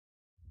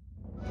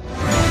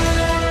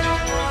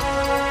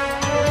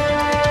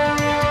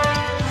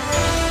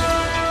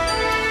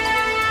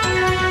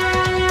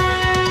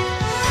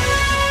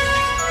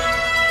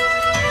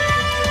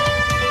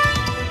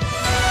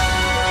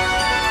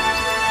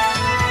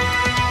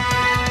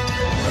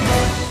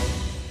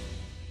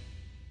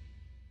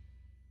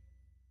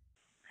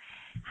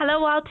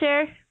Hello,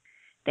 Walter.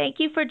 Thank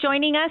you for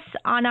joining us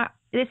on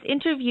this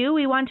interview.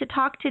 We want to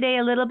talk today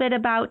a little bit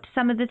about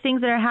some of the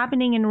things that are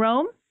happening in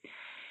Rome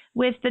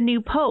with the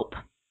new Pope.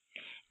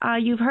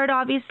 You've heard,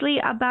 obviously,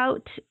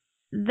 about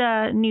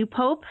the new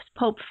Pope,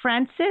 Pope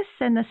Francis,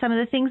 and some of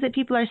the things that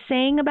people are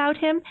saying about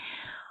him.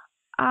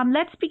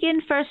 Let's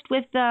begin first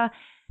with the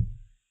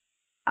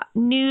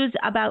news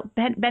about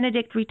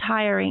Benedict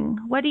retiring.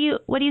 What do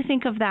you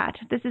think of that?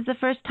 This is the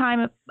first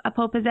time a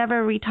Pope has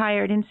ever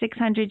retired in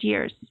 600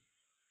 years.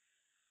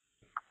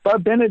 Well,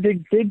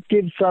 Benedict did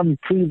give some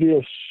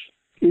previous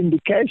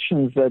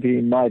indications that he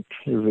might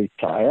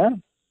retire,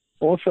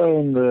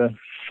 also in the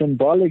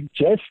symbolic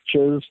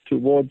gestures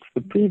towards the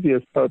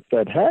previous Pope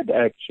that had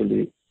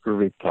actually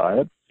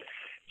retired.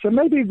 So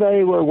maybe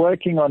they were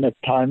working on a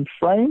time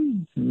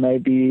frame.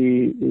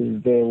 Maybe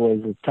there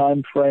was a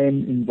time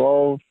frame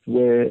involved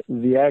where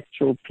the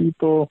actual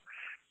people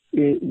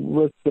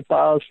with the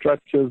power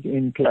structures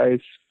in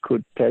place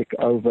could take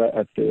over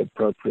at the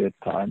appropriate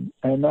time.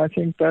 And I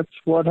think that's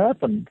what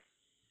happened.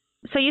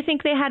 So you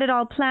think they had it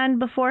all planned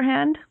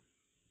beforehand?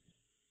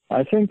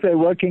 I think they're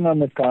working on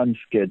the time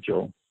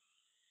schedule.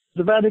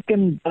 The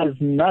Vatican does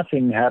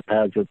nothing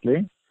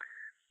haphazardly.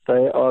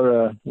 They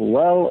are a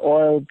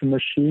well-oiled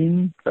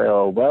machine. They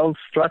are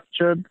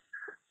well-structured.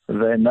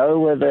 They know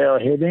where they are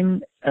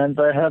heading, and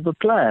they have a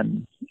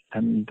plan.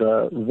 And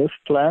this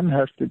plan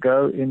has to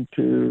go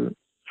into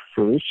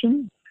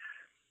fruition,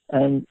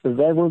 and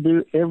they will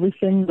do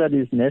everything that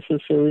is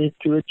necessary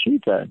to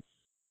achieve that.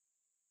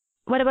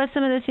 What about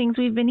some of the things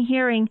we've been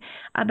hearing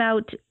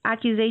about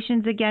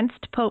accusations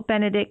against Pope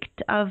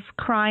Benedict of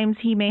crimes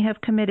he may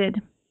have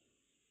committed?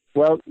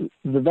 Well,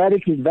 the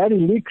Vatican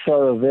leaks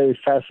are a very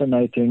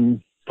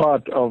fascinating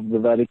part of the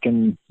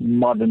Vatican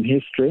modern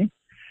history.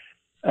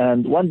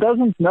 And one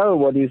doesn't know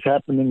what is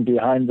happening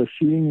behind the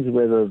scenes,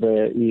 whether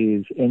there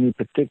is any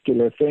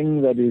particular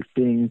thing that is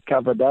being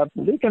covered up.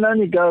 We can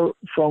only go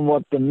from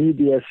what the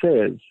media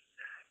says.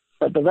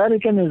 But the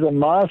Vatican is a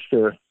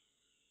master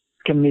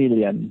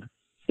chameleon.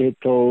 It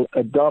will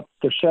adopt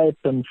the shape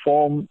and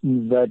form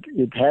that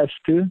it has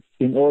to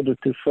in order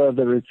to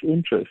further its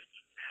interests.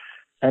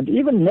 And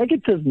even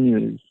negative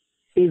news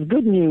is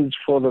good news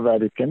for the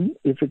Vatican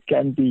if it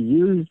can be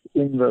used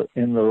in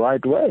the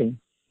right way.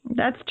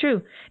 That's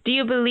true. Do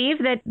you believe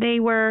that they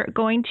were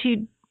going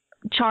to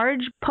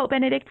charge Pope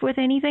Benedict with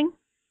anything?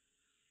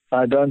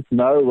 I don't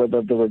know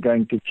whether they were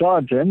going to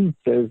charge him.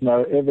 There's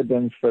no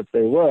evidence that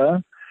they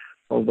were,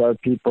 although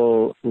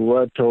people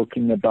were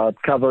talking about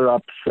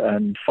cover-ups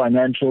and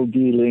financial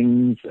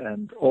dealings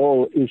and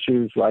all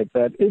issues like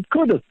that. It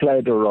could have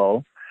played a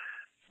role.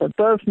 But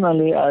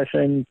personally, I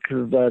think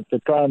that the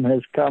time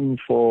has come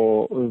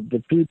for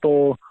the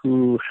people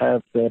who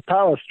have their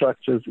power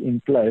structures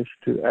in place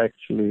to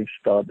actually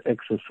start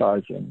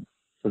exercising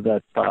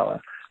that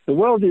power. The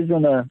world is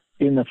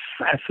in a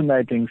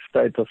fascinating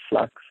state of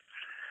flux.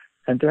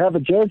 And to have a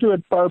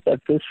Jesuit Pope at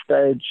this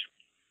stage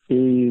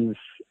is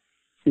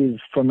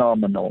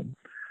phenomenal.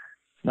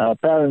 Now,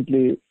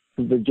 apparently,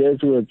 the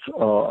Jesuits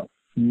are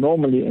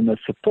normally in a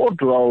support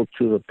role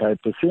to the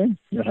papacy.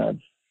 You have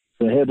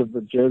the head of the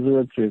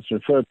Jesuits is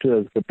referred to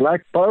as the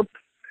Black Pope.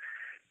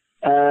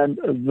 And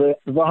the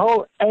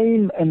whole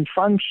aim and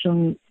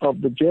function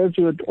of the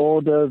Jesuit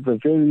order, the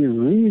very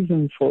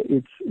reason for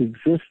its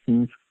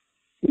existence,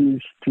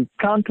 is to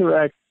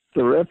counteract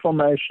the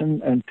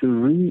Reformation and to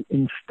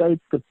reinstate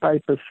the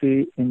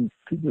papacy into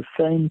the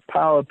same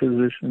power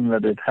position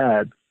that it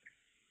had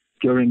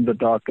during the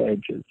Dark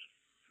Ages.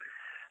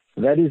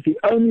 That is the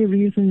only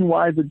reason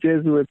why the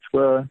Jesuits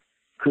were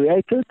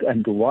created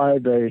and why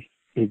they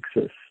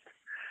exist.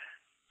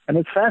 And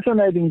it's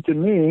fascinating to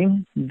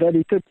me that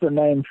he took the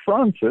name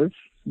Francis,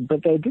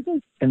 but they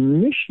didn't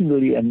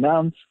initially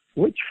announce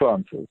which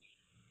Francis.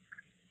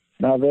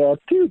 Now, there are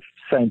two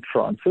Saint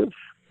Francis.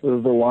 The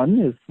one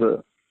is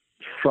the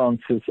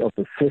Francis of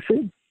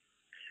Assisi,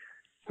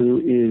 who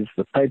is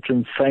the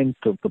patron saint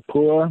of the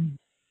poor.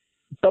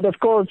 But of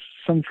course,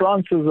 St.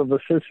 Francis of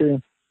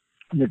Assisi,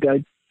 the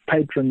great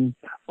patron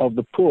of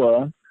the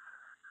poor,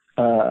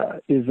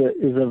 is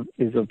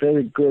a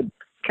very good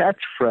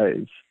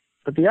catchphrase.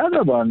 But the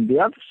other one, the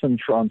other St.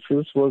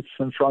 Francis, was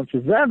St.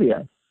 Francis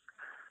Xavier.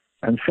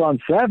 And Franz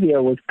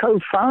Xavier was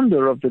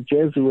co-founder of the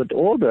Jesuit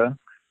order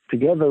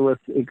together with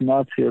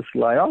Ignatius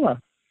Loyola.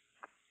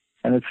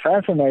 And it's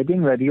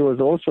fascinating that he was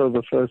also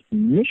the first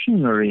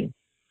missionary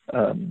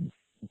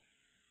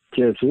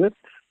Jesuit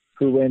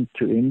who went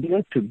to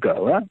India, to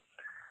Goa,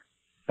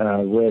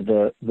 where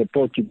the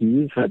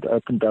Portuguese had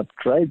opened up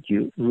trade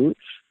routes.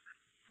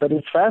 But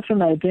it's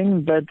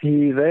fascinating that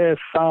he there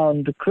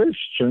found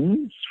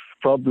Christians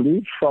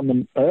probably from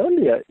an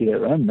earlier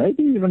era,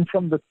 maybe even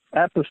from the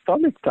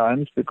apostolic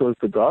times, because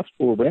the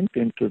gospel went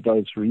into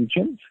those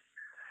regions.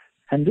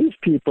 And these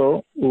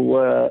people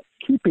were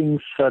keeping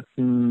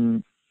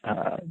certain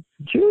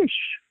Jewish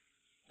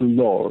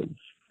laws.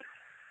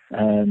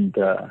 And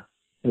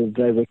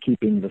they were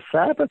keeping the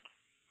Sabbath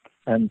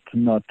and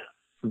not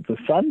the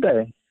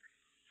Sunday.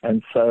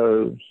 And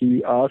so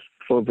he asked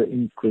for the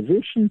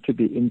Inquisition to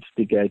be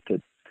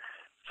instigated.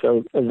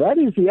 So that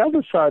is the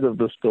other side of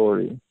the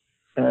story.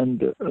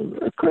 And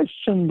a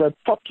question that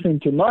pops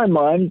into my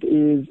mind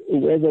is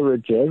whether a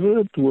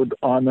Jesuit would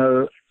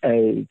honor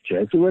a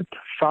Jesuit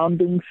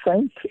founding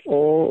saint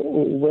or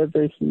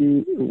whether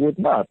he would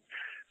not.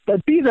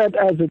 But be that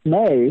as it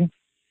may,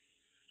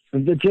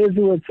 the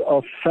Jesuits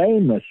are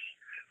famous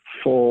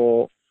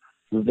for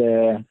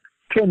their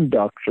twin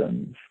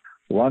doctrines,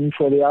 one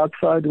for the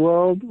outside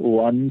world,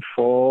 one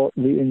for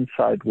the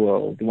inside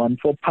world, one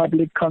for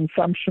public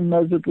consumption,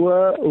 as it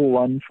were,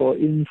 one for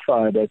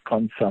insider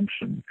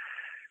consumption.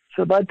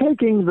 So by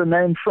taking the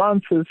name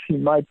Francis, he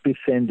might be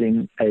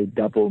sending a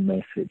double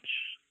message.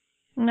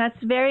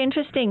 That's very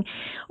interesting.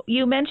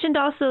 You mentioned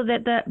also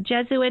that the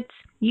Jesuits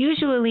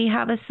usually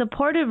have a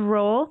supportive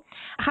role.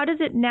 How does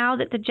it now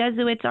that the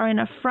Jesuits are in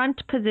a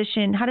front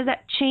position? How does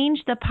that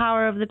change the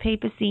power of the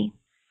papacy?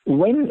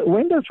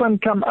 When does one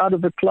come out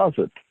of the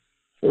closet?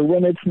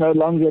 When it's no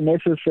longer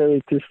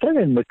necessary to stay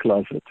in the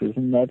closet,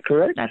 isn't that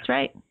correct? That's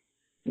right.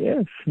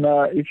 Yes.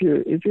 Now, if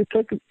you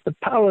take the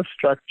power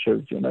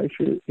structures,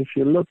 if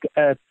you look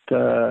at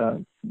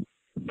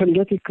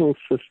political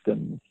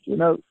systems,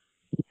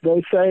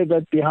 they say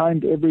that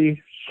behind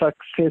every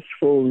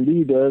successful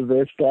leader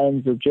there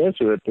stands a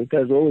Jesuit. It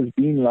has always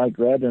been like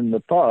that in the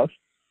past.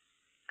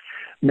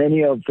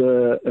 Many of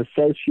the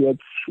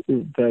associates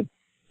that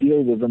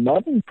deal with the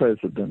modern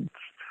presidents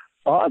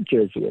are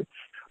Jesuits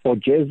or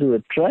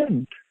Jesuit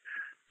trained,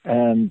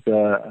 and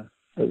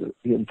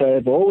they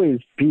have always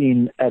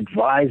been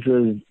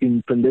advisors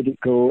in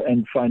political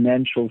and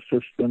financial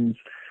systems.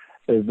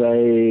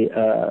 They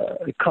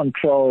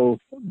control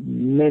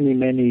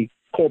many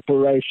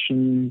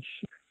corporations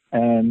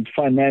and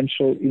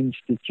financial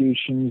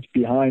institutions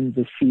behind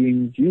the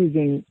scenes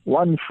using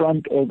one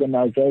front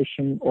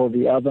organization or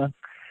the other.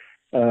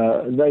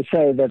 They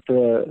say that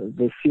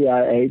the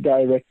CIA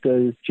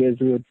director is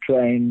Jesuit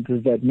trained,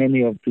 that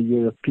many of the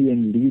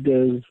European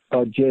leaders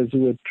are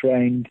Jesuit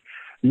trained.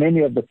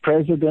 Many of the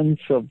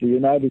presidents of the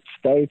United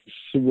States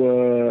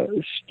were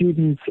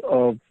students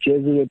of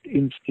Jesuit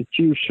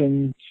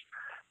institutions.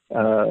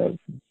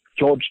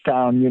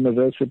 Georgetown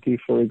University,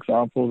 for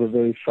example, the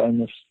very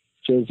famous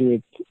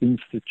Jesuit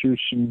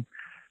institution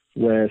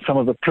where some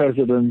of the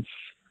presidents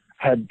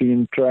had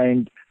been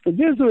trained. The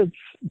Jesuits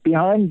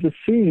behind the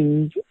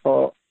scenes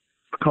are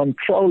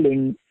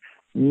controlling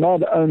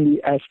not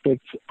only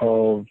aspects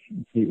of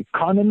the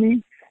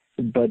economy,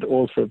 but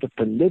also the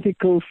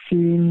political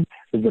scene,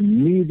 the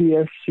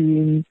media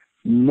scene.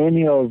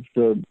 Many of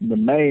the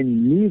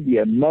main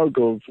media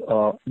moguls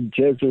are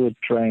Jesuit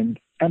trained.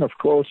 And of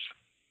course,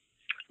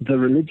 the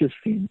religious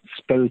scene,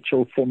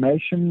 spiritual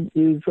formation,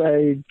 is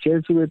a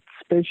Jesuit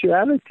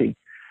speciality.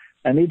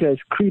 And it has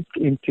creeped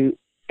into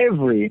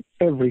every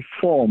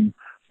form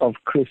of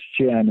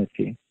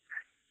Christianity.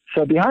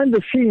 So behind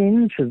the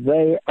scenes,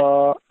 they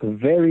are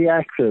very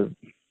active.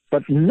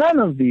 But none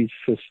of these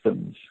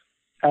systems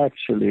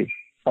actually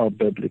are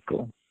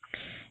biblical.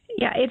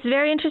 Yeah, it's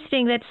very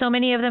interesting that so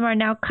many of them are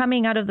now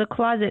coming out of the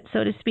closet,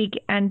 so to speak,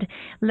 and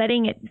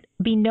letting it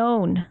be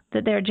known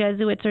that they're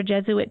Jesuits or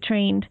Jesuit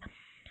trained,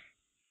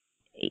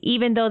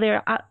 even though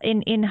they're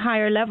in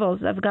higher levels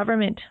of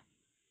government.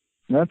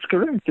 That's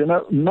correct.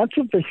 Much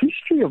of the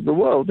history of the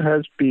world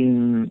has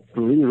been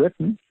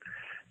rewritten.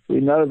 We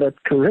know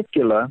that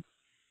curricula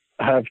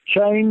have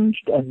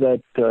changed and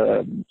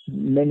that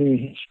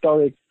many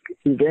historic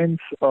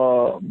events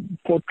are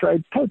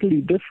portrayed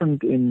totally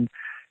different in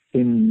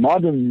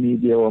modern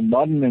media or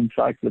modern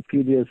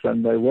encyclopedias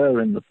than they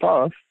were in the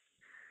past.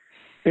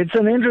 It's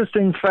an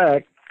interesting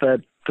fact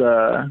that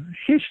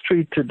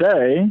history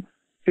today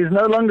is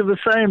no longer the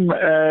same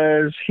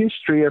as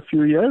history a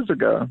few years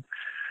ago.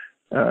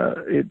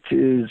 It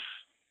is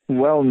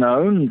well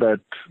known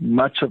that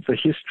much of the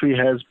history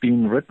has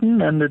been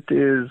written, and it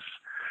is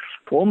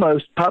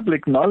almost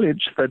public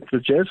knowledge that the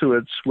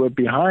Jesuits were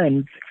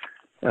behind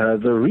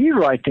the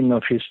rewriting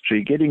of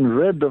history, getting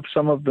rid of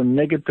some of the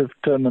negative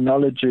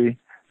terminology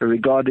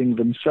regarding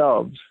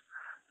themselves.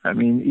 I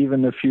mean,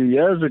 even a few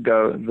years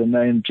ago, the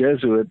name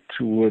Jesuit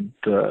would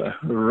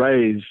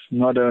raise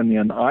not only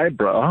an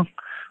eyebrow,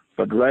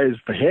 but raise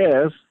the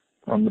hairs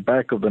on the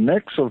back of the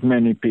necks of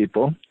many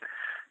people.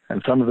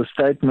 And some of the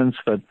statements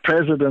that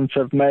presidents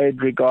have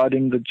made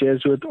regarding the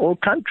Jesuit, or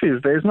countries,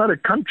 there's not a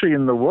country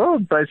in the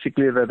world,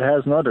 basically, that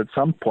has not at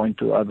some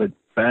point or other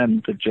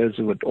banned the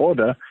Jesuit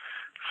order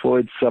for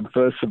its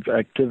subversive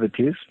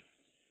activities.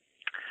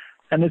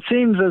 And it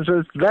seems as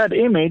if that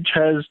image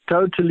has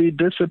totally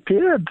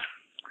disappeared.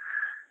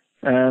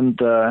 And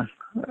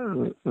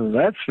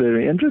that's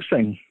very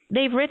interesting.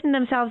 They've written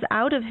themselves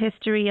out of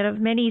history and of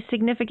many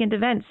significant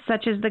events,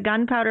 such as the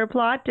gunpowder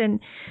plot and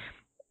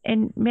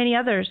many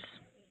others.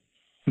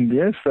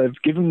 Yes,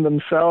 they've given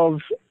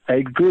themselves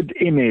a good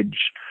image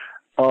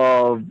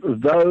of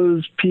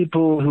those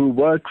people who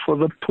work for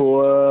the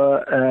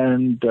poor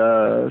and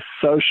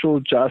social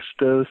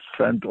justice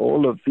and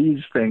all of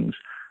these things.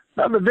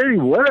 Now, the very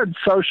word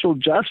social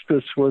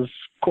justice was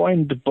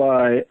coined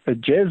by a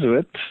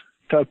Jesuit,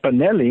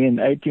 Torpanelli, in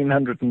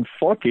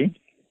 1840.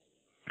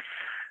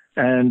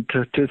 And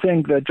to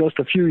think that just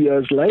a few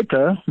years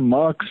later,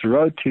 Marx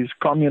wrote his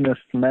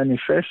Communist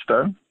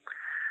Manifesto.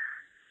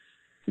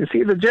 You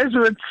see, the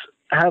Jesuits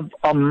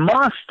are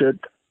masters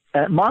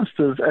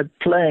at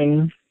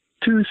playing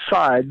two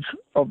sides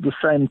of the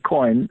same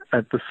coin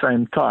at the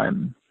same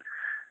time.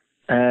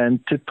 And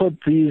to put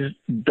these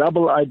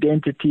double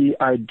identity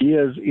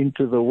ideas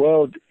into the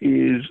world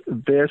is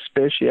their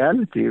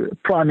speciality. A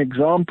prime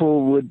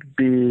example would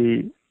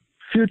be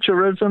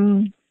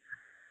futurism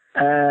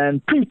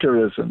and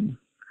preterism.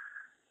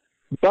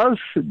 Both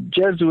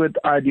Jesuit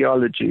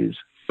ideologies,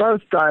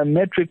 both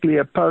diametrically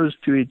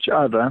opposed to each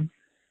other,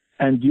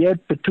 and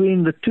yet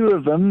between the two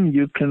of them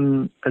you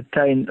can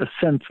attain a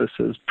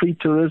synthesis.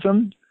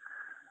 Preterism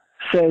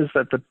says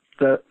that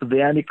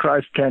the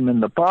Antichrist came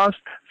in the past.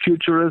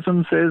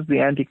 Futurism says the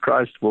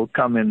Antichrist will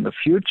come in the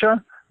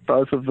future.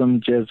 Both of them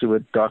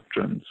Jesuit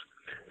doctrines.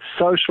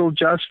 Social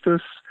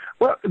justice.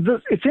 Well,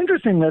 it's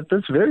interesting that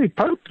this very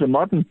Pope, the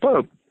modern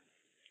Pope,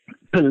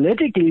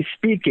 politically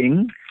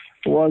speaking,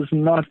 was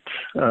not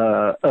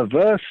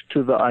averse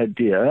to the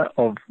idea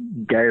of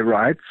gay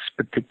rights,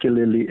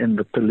 particularly in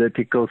the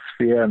political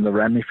sphere and the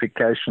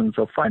ramifications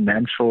of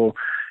financial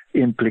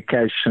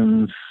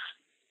implications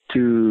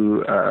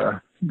to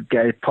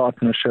gay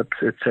partnerships,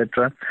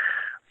 etc.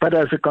 But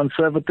as a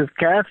conservative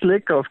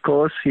Catholic, of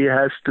course, he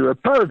has to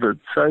oppose it.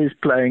 So he's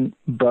playing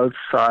both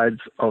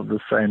sides of the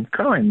same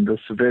coin, this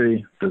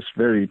very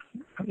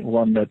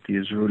one that he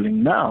is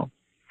ruling now.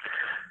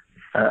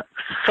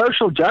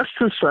 Social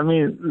justice, I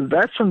mean,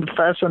 that's a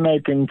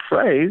fascinating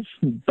phrase.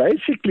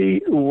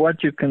 Basically,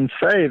 what you can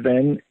say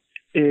then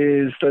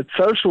is that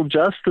social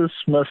justice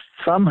must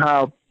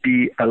somehow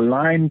be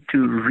aligned to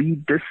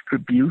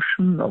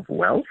redistribution of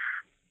wealth.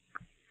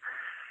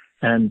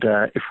 And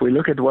if we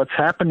look at what's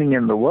happening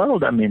in the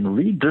world, I mean,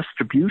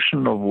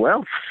 redistribution of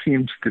wealth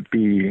seems to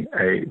be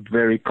a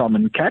very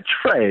common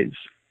catchphrase.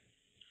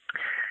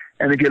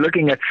 And if you're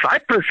looking at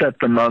Cyprus at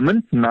the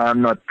moment, now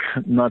I'm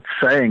not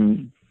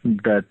saying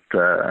that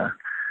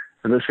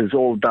this is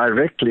all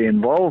directly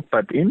involved,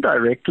 but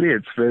indirectly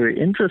it's very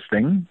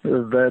interesting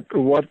that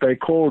what they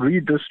call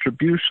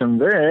redistribution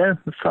there,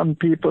 some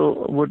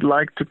people would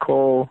like to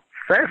call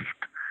theft.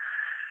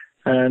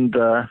 And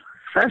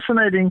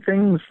fascinating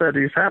things that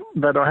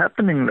are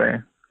happening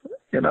there.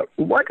 You know,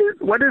 what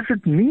does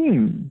it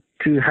mean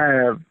to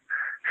have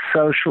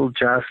social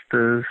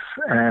justice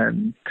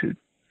and to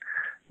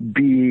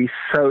be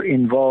so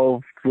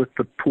involved with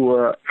the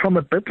poor from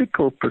a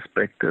biblical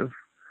perspective?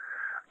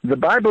 The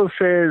Bible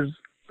says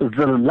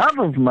the love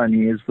of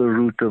money is the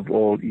root of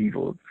all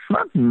evil. It's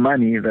not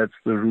money that's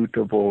the root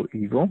of all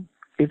evil.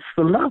 It's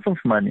the love of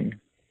money.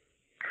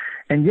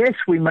 And yes,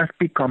 we must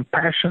be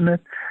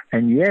compassionate,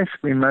 and yes,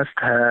 we must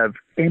have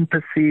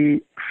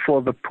empathy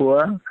for the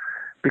poor,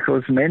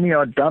 because many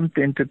are dumped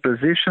into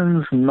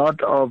positions not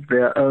of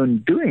their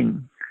own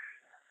doing.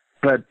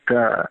 But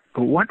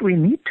what we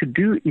need to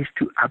do is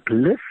to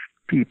uplift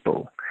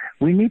people.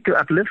 We need to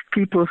uplift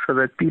people so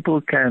that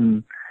people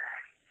can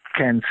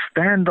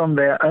stand on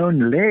their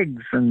own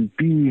legs and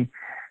be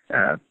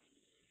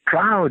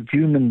proud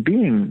human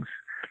beings.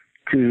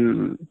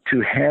 To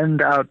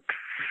hand out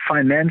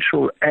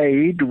financial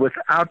aid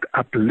without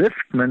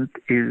upliftment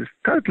is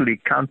totally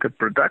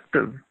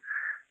counterproductive.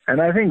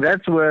 And I think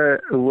that's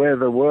where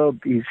the world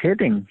is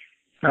heading.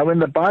 Now, when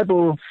the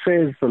Bible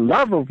says the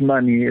love of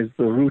money is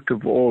the root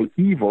of all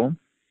evil,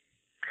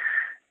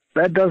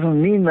 that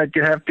doesn't mean that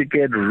you have to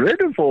get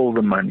rid of all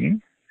the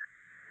money,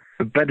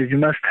 but you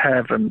must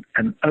have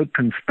an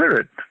open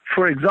spirit.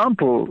 For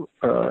example,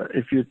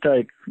 if you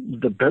take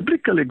the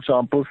biblical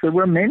examples, there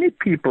were many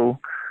people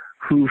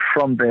who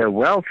from their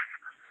wealth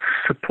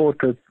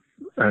supported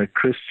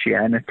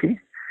Christianity,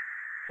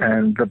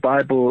 and the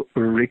Bible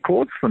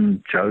records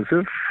them.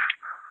 Joseph.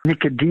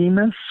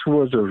 Nicodemus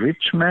was a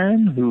rich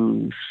man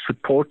who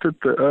supported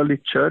the early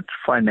church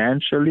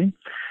financially.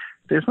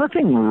 There's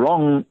nothing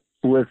wrong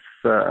with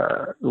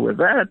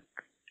that.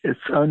 It's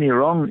only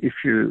wrong if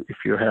you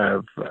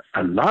have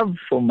a love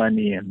for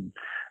money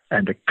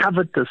and a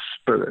covetous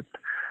spirit.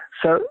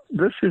 So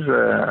this is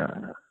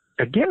a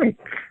gimmick.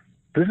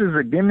 This is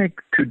a gimmick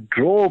to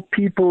draw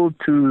people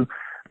to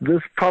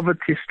this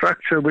poverty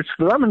structure, which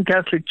the Roman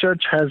Catholic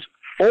Church has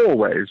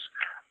always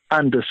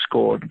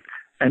underscored.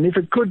 And if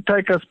it could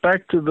take us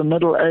back to the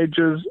Middle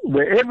Ages,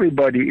 where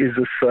everybody is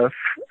a serf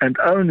and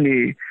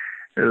only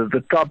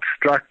the top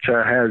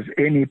structure has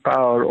any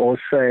power or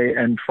say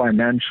and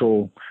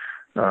financial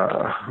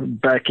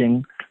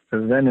backing,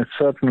 then it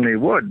certainly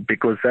would,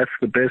 because that's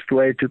the best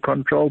way to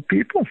control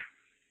people.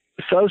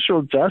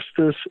 Social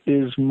justice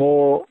is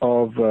more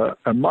of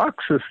a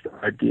Marxist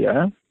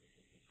idea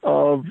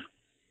of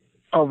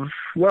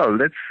well,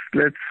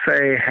 let's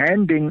say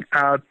handing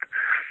out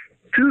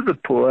to the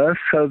poor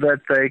so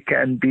that they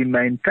can be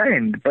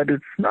maintained, but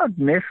it's not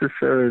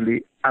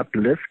necessarily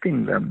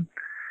uplifting them.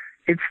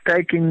 It's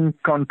taking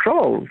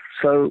control.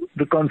 So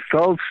the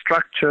control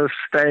structure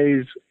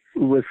stays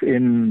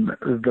within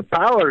the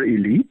power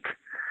elite,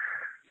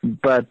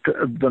 but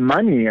the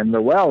money and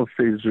the wealth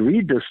is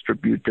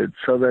redistributed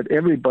so that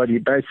everybody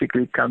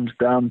basically comes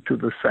down to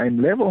the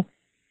same level.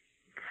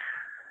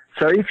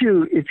 So if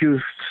you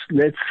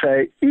let's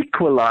say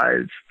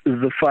equalize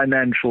the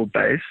financial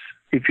base,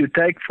 if you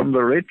take from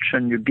the rich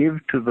and you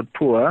give to the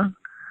poor,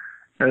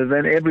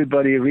 then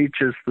everybody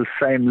reaches the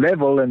same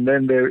level, and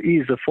then there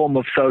is a form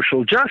of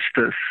social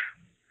justice.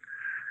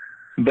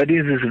 But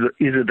is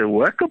it a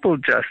workable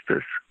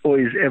justice, or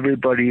is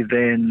everybody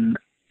then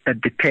a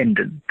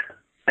dependent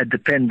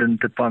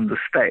upon the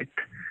state?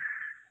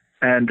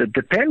 And a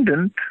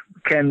dependent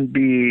can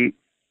be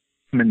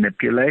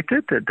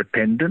manipulated, a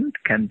dependent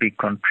can be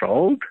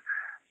controlled,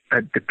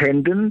 a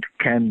dependent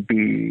can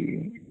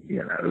be,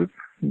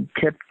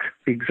 kept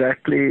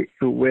exactly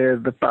where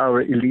the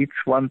power elites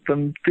want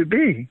them to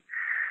be,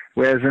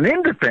 whereas an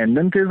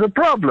independent is a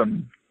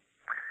problem.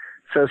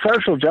 So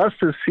social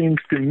justice seems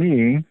to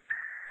me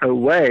a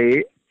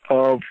way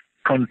of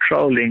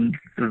controlling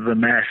the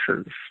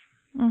masses.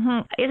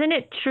 Mm-hmm. Isn't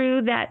it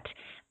true that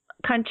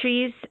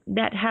countries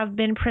that have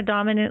been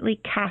predominantly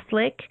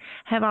Catholic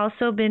have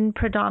also been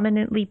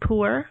predominantly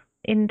poor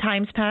in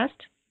times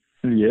past?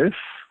 Yes.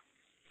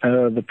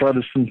 The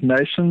Protestant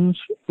nations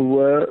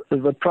were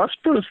the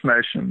prosperous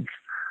nations.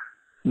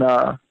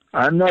 Now,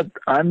 I'm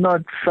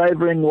not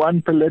favoring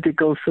one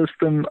political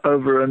system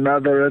over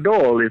another at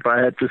all. If I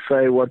had to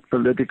say what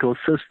political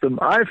system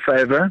I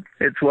favor,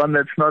 it's one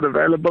that's not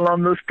available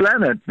on this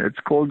planet. It's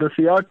called a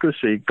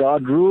theocracy.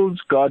 God rules,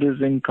 God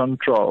is in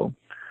control.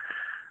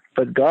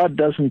 But God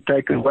doesn't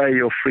take away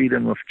your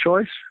freedom of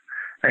choice,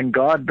 and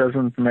God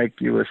doesn't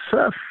make you a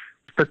serf.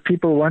 But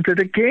people wanted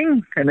a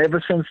king, and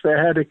ever since they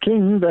had a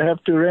king, they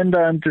have to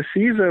render unto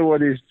Caesar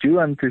what is due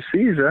unto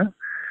Caesar,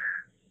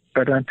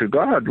 but unto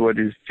God what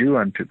is due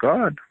unto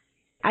God.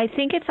 I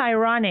think it's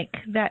ironic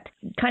that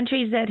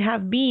countries that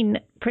have been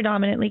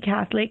predominantly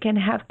Catholic and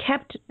have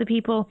kept the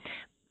people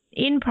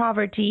in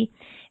poverty,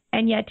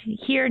 and yet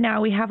here now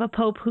we have a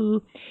pope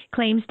who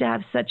claims to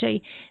have such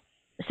a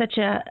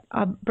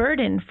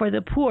burden for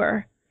the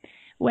poor,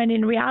 when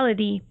in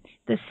reality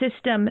the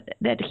system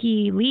that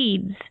he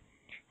leads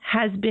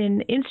has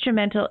been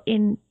instrumental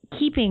in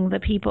keeping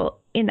the people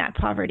in that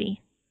poverty.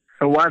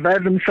 While they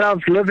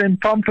themselves live in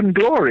pomp and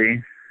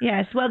glory.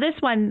 Yes, well, this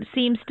one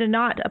seems to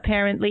not,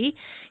 apparently.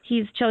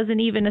 He's chosen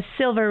even a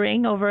silver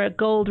ring over a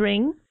gold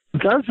ring.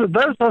 Those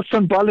are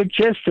symbolic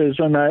gestures,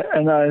 and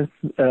I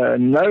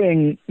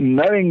knowing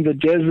the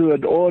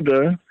Jesuit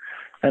order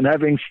and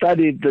having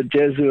studied the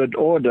Jesuit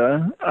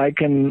order, I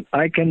can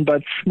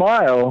but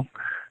smile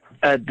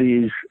at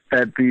these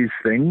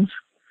things,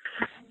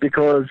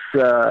 because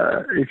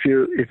if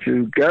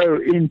you go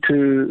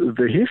into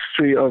the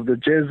history of the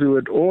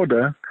Jesuit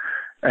order,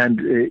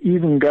 and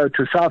even go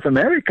to South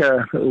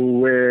America,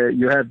 where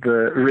you had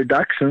the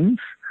reductions,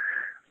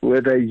 where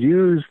they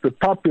used the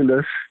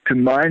populace to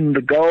mine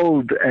the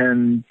gold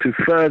and to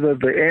further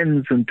the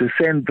ends and to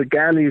send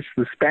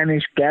the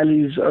Spanish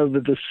galleys over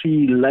the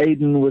sea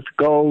laden with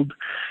gold,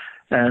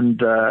 and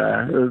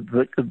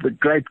the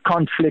great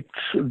conflicts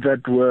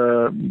that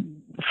were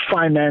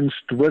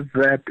financed with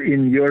that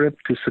in Europe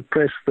to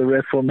suppress the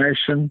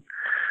Reformation.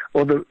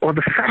 Or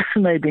the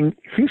fascinating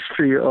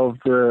history of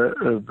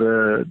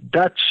the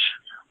Dutch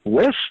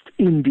West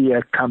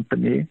India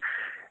Company,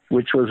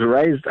 which was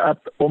raised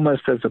up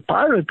almost as a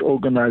pirate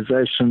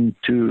organization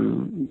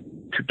to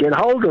get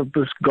hold of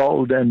this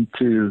gold and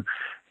to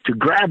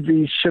grab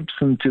these ships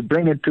and to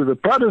bring it to the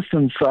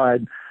Protestant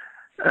side.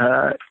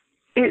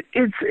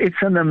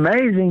 It's an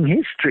amazing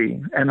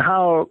history, and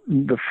how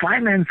the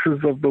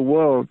finances of the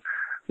world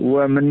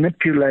were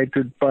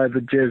manipulated by the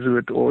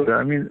Jesuit order.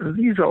 I mean,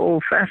 these are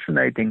all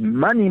fascinating.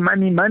 Money.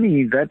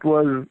 That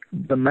was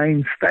the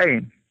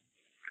mainstay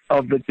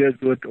of the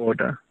Jesuit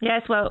order.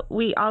 Yes, well,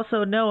 we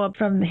also know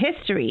from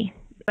history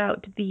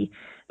about the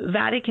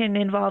Vatican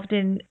involved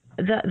in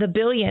the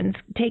billions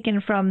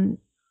taken from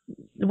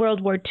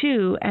World War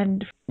II,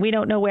 and we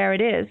don't know where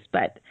it is,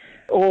 but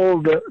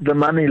all the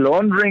money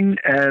laundering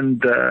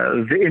and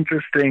the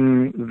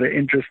interesting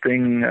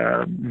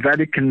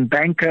Vatican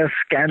banker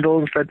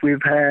scandals that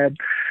we've had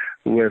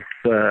with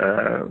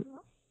the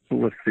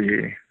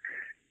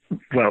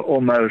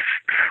almost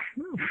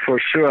for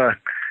sure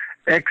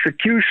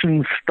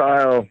execution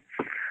style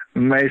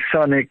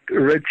Masonic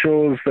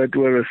rituals that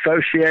were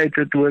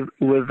associated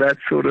with that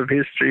sort of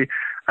history.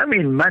 I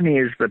mean, money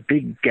is the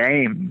big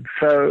game.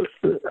 So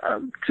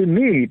to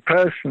me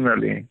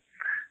personally,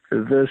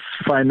 this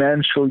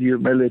financial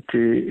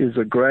humility is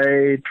a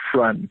great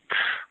front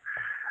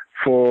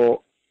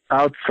for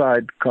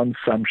outside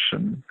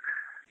consumption.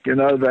 You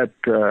know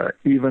that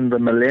even the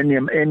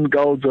Millennium End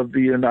Goals of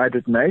the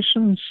United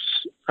Nations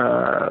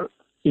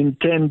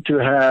intend to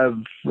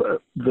have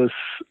this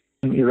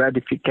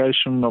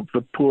eradication of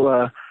the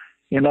poor,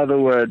 in other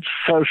words,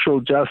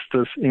 social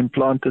justice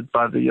implanted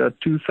by the year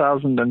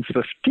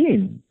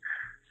 2015.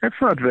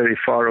 That's not very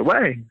far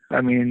away.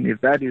 I mean, if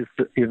that is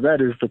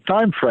the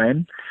time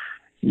frame,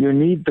 you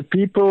need the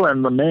people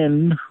and the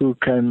men who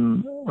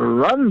can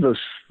run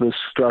this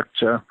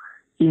structure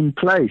in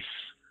place.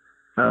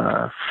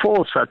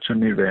 for such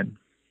an event.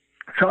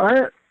 So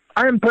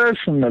I am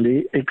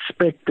personally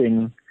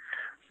expecting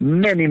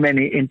many,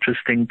 many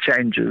interesting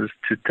changes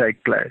to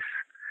take place.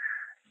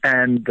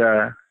 And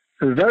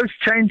those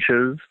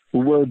changes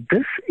will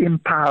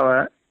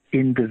disempower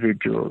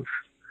individuals.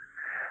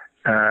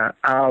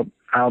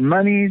 Our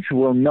monies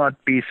will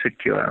not be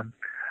secure.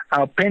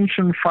 Our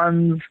pension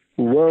funds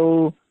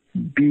will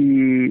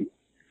be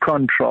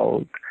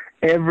controlled.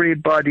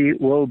 Everybody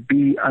will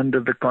be under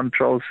the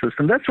control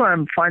system. That's why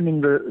I'm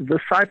finding the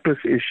Cyprus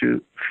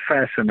issue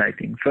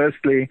fascinating.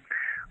 Firstly,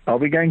 are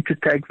we going to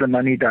take the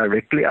money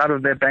directly out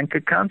of their bank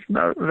accounts?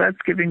 No, that's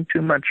giving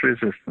too much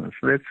resistance.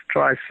 Let's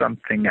try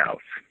something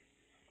else.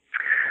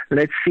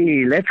 Let's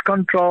see. Let's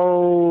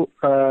control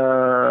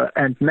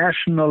and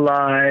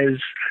nationalize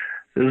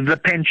the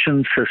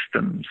pension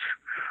systems.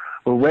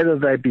 Whether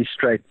they be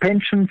straight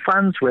pension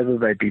funds, whether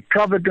they be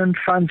provident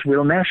funds,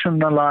 we'll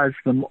nationalize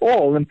them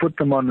all and put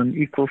them on an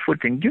equal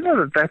footing. Do you know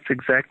that that's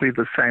exactly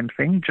the same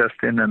thing, just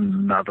in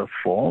another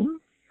form?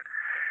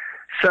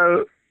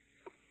 So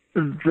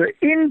the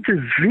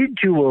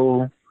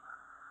individual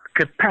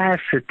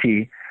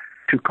capacity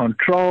to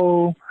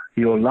control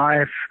your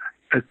life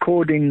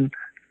according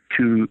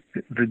to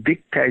the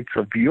dictates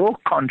of your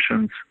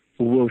conscience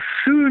will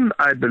soon,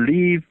 I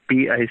believe,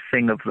 be a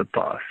thing of the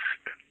past.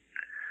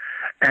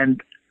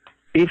 And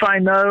if I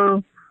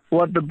know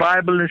what the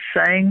Bible is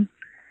saying,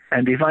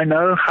 and if I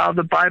know how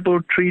the Bible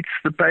treats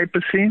the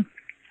papacy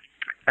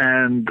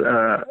and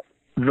the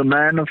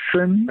man of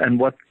sin and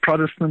what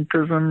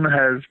Protestantism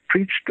has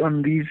preached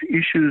on these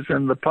issues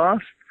in the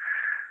past,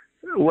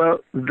 well,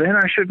 then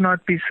I should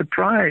not be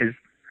surprised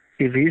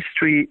if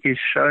history is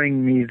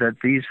showing me that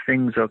these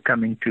things are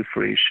coming to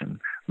fruition.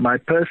 My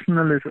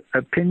personal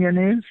opinion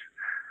is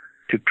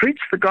to preach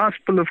the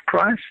gospel of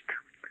Christ,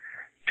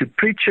 to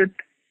preach it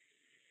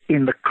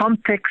in the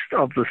context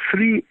of the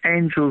three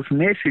angels'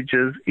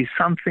 messages is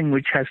something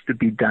which has to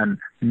be done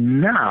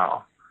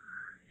now,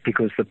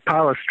 because the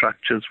power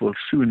structures will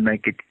soon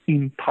make it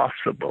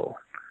impossible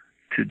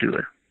to do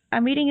it.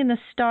 I'm reading in the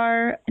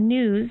Star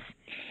News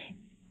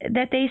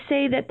that they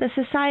say that the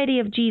Society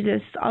of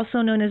Jesus,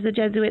 also known as the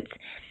Jesuits,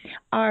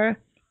 are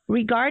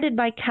regarded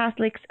by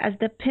Catholics as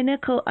the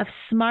pinnacle of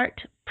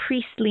smart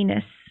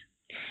priestliness,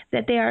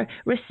 that they are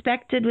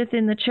respected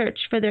within the church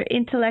for their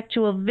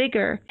intellectual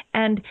vigor,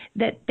 and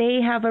that they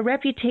have a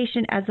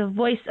reputation as a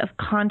voice of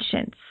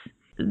conscience.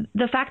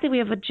 The fact that we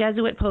have a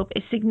Jesuit Pope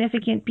is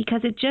significant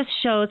because it just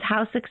shows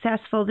how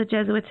successful the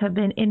Jesuits have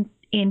been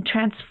in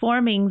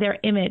transforming their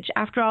image.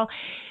 After all,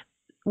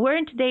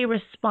 weren't they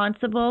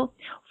responsible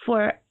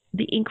for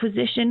the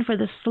Inquisition, for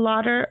the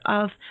slaughter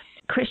of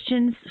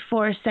Christians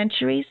for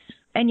centuries?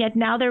 And yet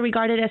now they're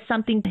regarded as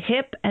something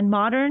hip and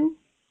modern?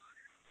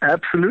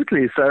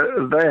 Absolutely.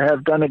 So they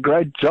have done a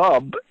great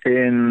job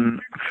in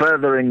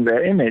furthering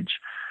their image.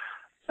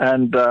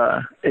 And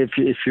if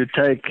you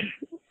take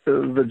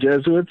the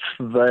Jesuits,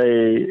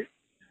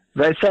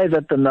 they say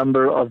that the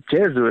number of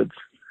Jesuits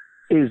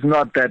is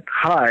not that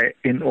high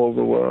in all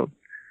the world.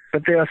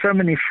 But there are so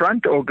many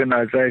front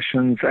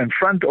organizations and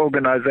front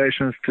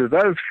organizations to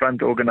those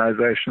front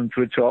organizations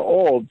which are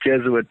all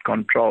Jesuit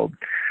controlled,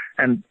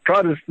 and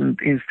Protestant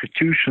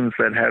institutions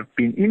that have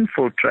been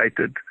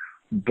infiltrated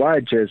by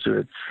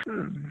Jesuits.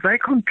 They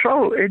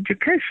control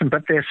education,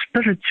 but their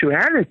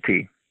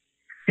spirituality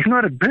is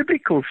not a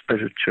biblical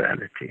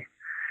spirituality.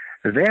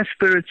 Their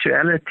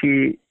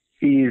spirituality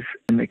is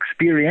an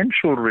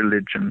experiential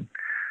religion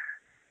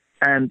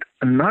and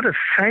not a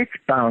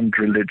faith-bound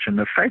religion.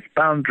 A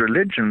faith-bound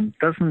religion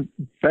doesn't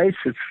base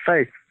its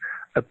faith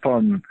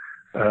upon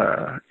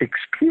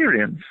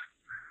experience.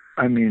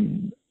 I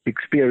mean,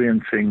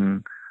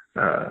 experiencing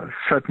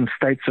certain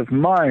states of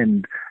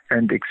mind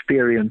and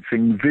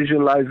experiencing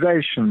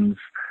visualizations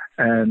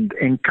and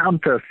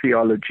encounter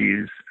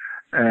theologies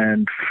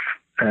and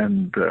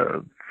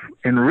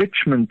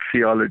enrichment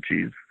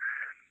theologies.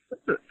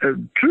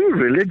 True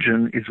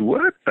religion is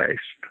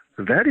word-based.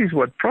 That is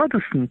what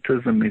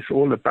Protestantism is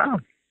all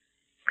about.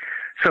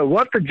 So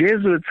what the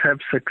Jesuits have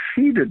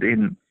succeeded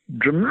in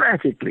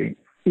dramatically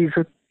is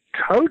a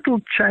total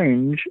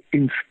change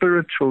in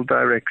spiritual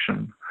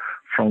direction,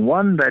 from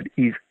one that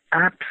is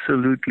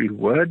absolutely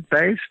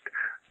word-based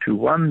to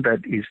one that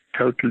is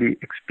totally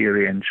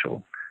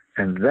experiential.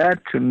 And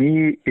that, to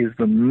me, is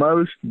the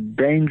most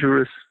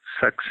dangerous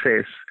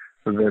success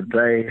that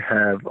they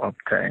have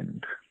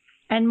obtained.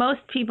 And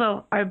most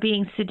people are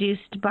being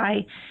seduced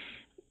by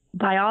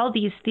all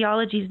these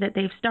theologies that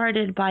they've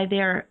started, by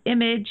their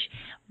image.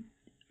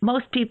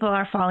 Most people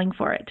are falling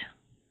for it.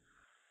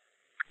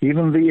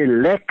 Even the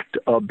elect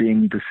are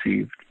being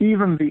deceived.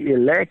 Even the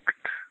elect.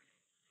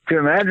 To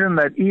imagine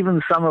that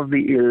even some of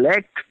the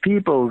elect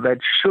people that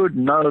should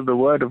know the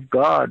Word of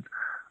God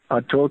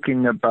are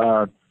talking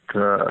about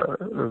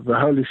the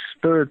Holy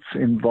Spirit's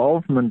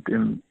involvement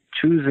in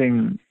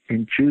choosing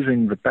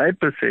the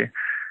papacy.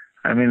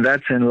 I mean,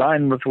 that's in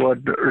line with what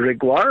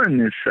Rick Warren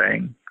is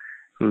saying,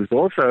 who's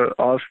also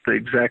asked the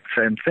exact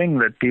same thing,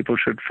 that people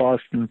should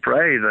fast and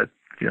pray, that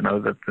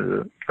that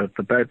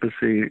the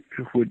papacy,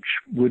 which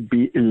would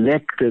be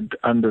elected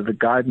under the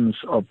guidance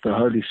of the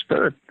Holy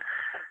Spirit.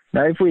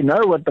 Now, if we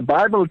know what the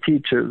Bible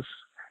teaches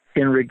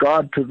in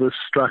regard to this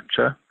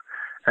structure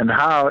and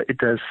how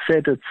it has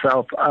set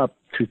itself up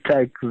to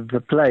take the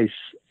place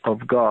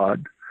of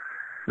God,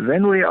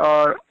 then we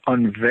are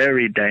on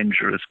very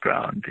dangerous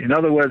ground. In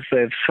other words,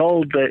 they've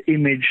sold their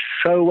image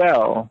so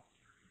well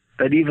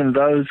that even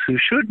those who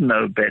should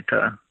know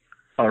better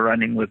are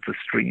running with the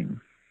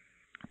stream.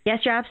 Yes,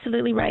 you're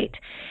absolutely right.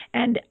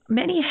 And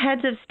many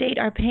heads of state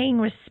are paying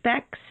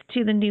respects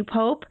to the new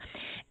pope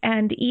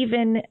and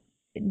even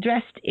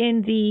dressed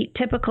in the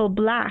typical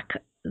black,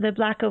 the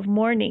black of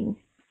mourning.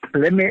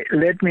 Let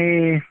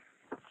me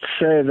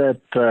say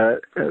that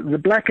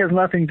the black has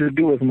nothing to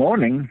do with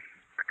mourning.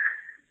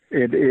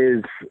 It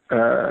is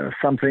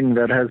something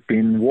that has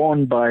been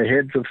worn by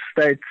heads of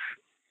states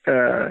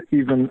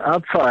even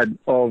outside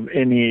of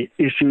any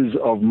issues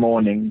of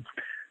mourning.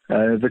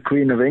 The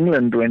Queen of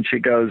England, when she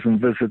goes and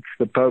visits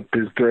the Pope,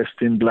 is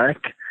dressed in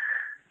black.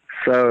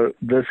 So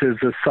this is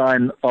a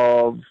sign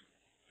of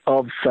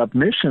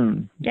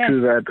submission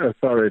to that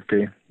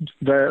authority.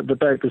 The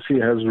papacy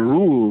has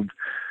ruled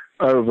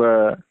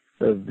over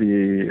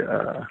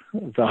the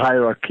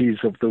hierarchies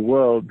of the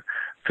world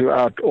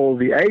throughout all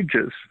the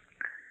ages.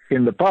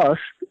 In the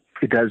past,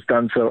 it has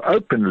done so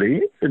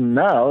openly, and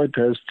now it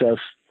has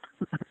just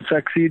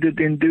succeeded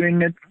in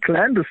doing it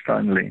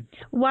clandestinely.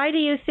 Why do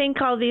you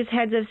think all these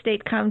heads of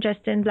state come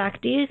dressed in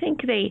black? Do you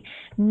think they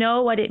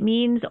know what it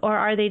means, or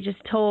are they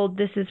just told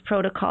this is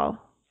protocol?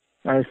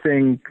 I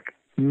think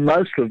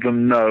most of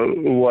them know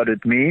what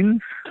it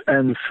means,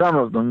 and some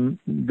of them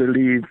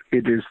believe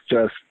it is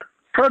just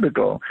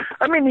protocol.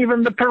 I mean,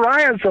 even the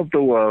pariahs of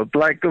the world,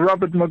 like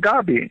Robert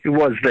Mugabe,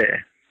 was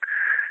there.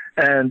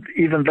 And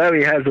even though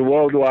he has a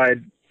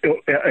worldwide,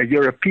 a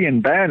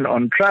European ban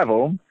on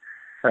travel,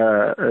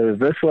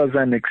 this was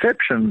an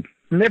exception.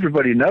 And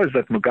everybody knows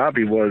that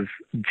Mugabe was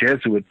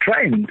Jesuit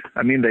trained.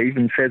 I mean, they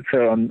even said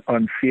so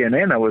on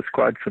CNN. I was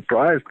quite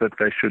surprised that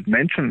they should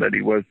mention that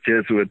he was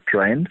Jesuit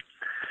trained.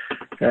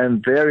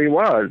 And there he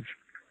was.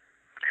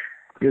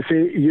 You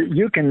see,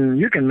 you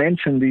can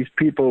mention these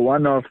people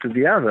one after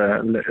the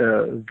other.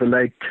 The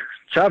late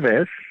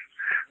Chavez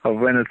of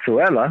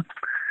Venezuela,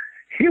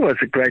 he was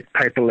a great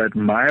papal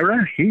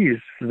admirer.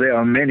 There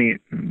are many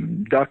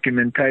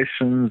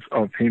documentations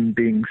of him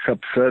being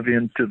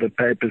subservient to the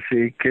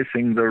papacy,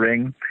 kissing the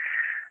ring.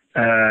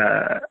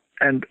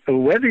 And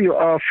whether you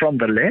are from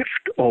the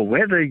left or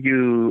whether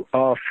you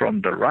are from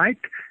the right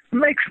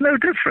makes no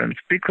difference,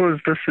 because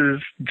this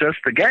is just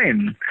a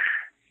game.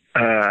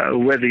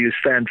 Whether you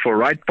stand for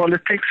right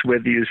politics,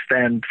 whether you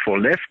stand for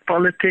left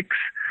politics.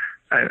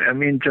 I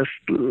mean, just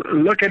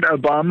look at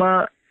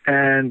Obama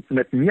and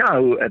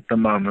Netanyahu at the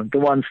moment. The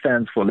one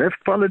stands for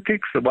left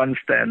politics, the one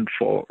stands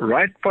for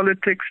right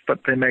politics, but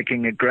they're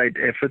making a great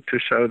effort to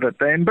show that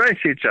they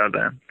embrace each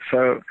other.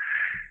 So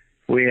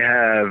we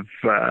have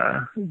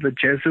the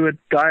Jesuit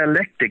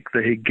dialectic,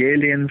 the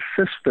Hegelian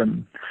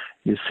system.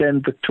 You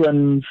send the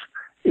twins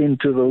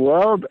into the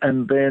world,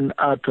 and then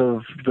out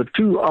of the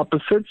two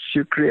opposites,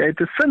 you create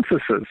a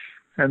synthesis.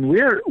 And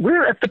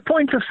we're at the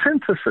point of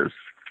synthesis.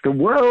 The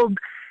world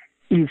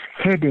is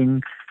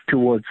heading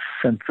towards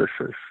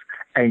synthesis,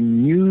 a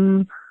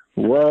new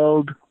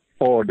world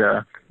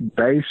order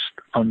based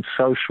on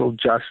social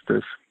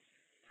justice,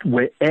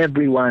 where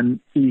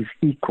everyone is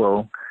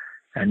equal.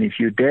 And if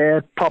you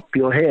dare pop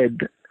your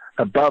head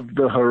above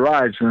the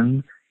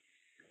horizon,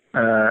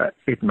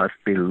 it must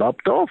be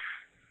lopped off.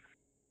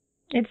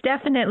 It's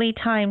definitely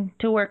time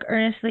to work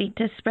earnestly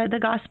to spread the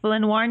gospel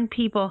and warn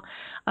people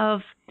of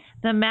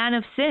the man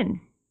of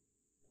sin,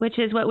 which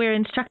is what we're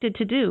instructed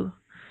to do.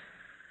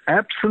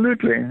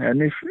 Absolutely.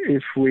 And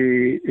if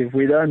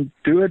we don't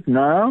do it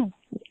now,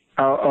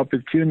 our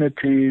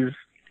opportunities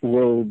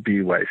will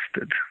be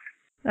wasted.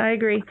 I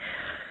agree.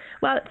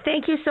 Well,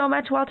 thank you so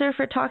much, Walter,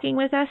 for talking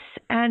with us,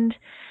 and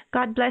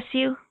God bless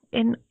you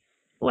in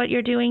what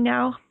you're doing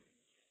now,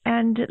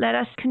 and let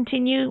us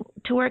continue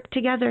to work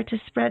together to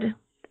spread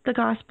the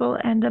gospel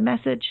and the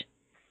message.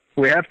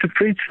 We have to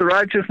preach the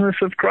righteousness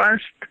of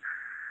Christ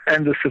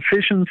and the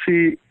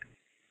sufficiency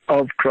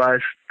of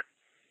Christ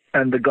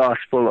and the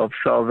gospel of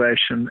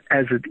salvation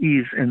as it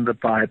is in the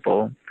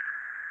Bible.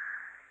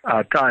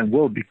 Our time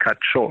will be cut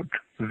short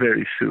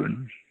very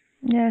soon.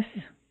 Yes.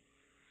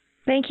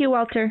 Thank you,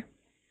 Walter.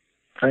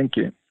 Thank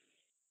you.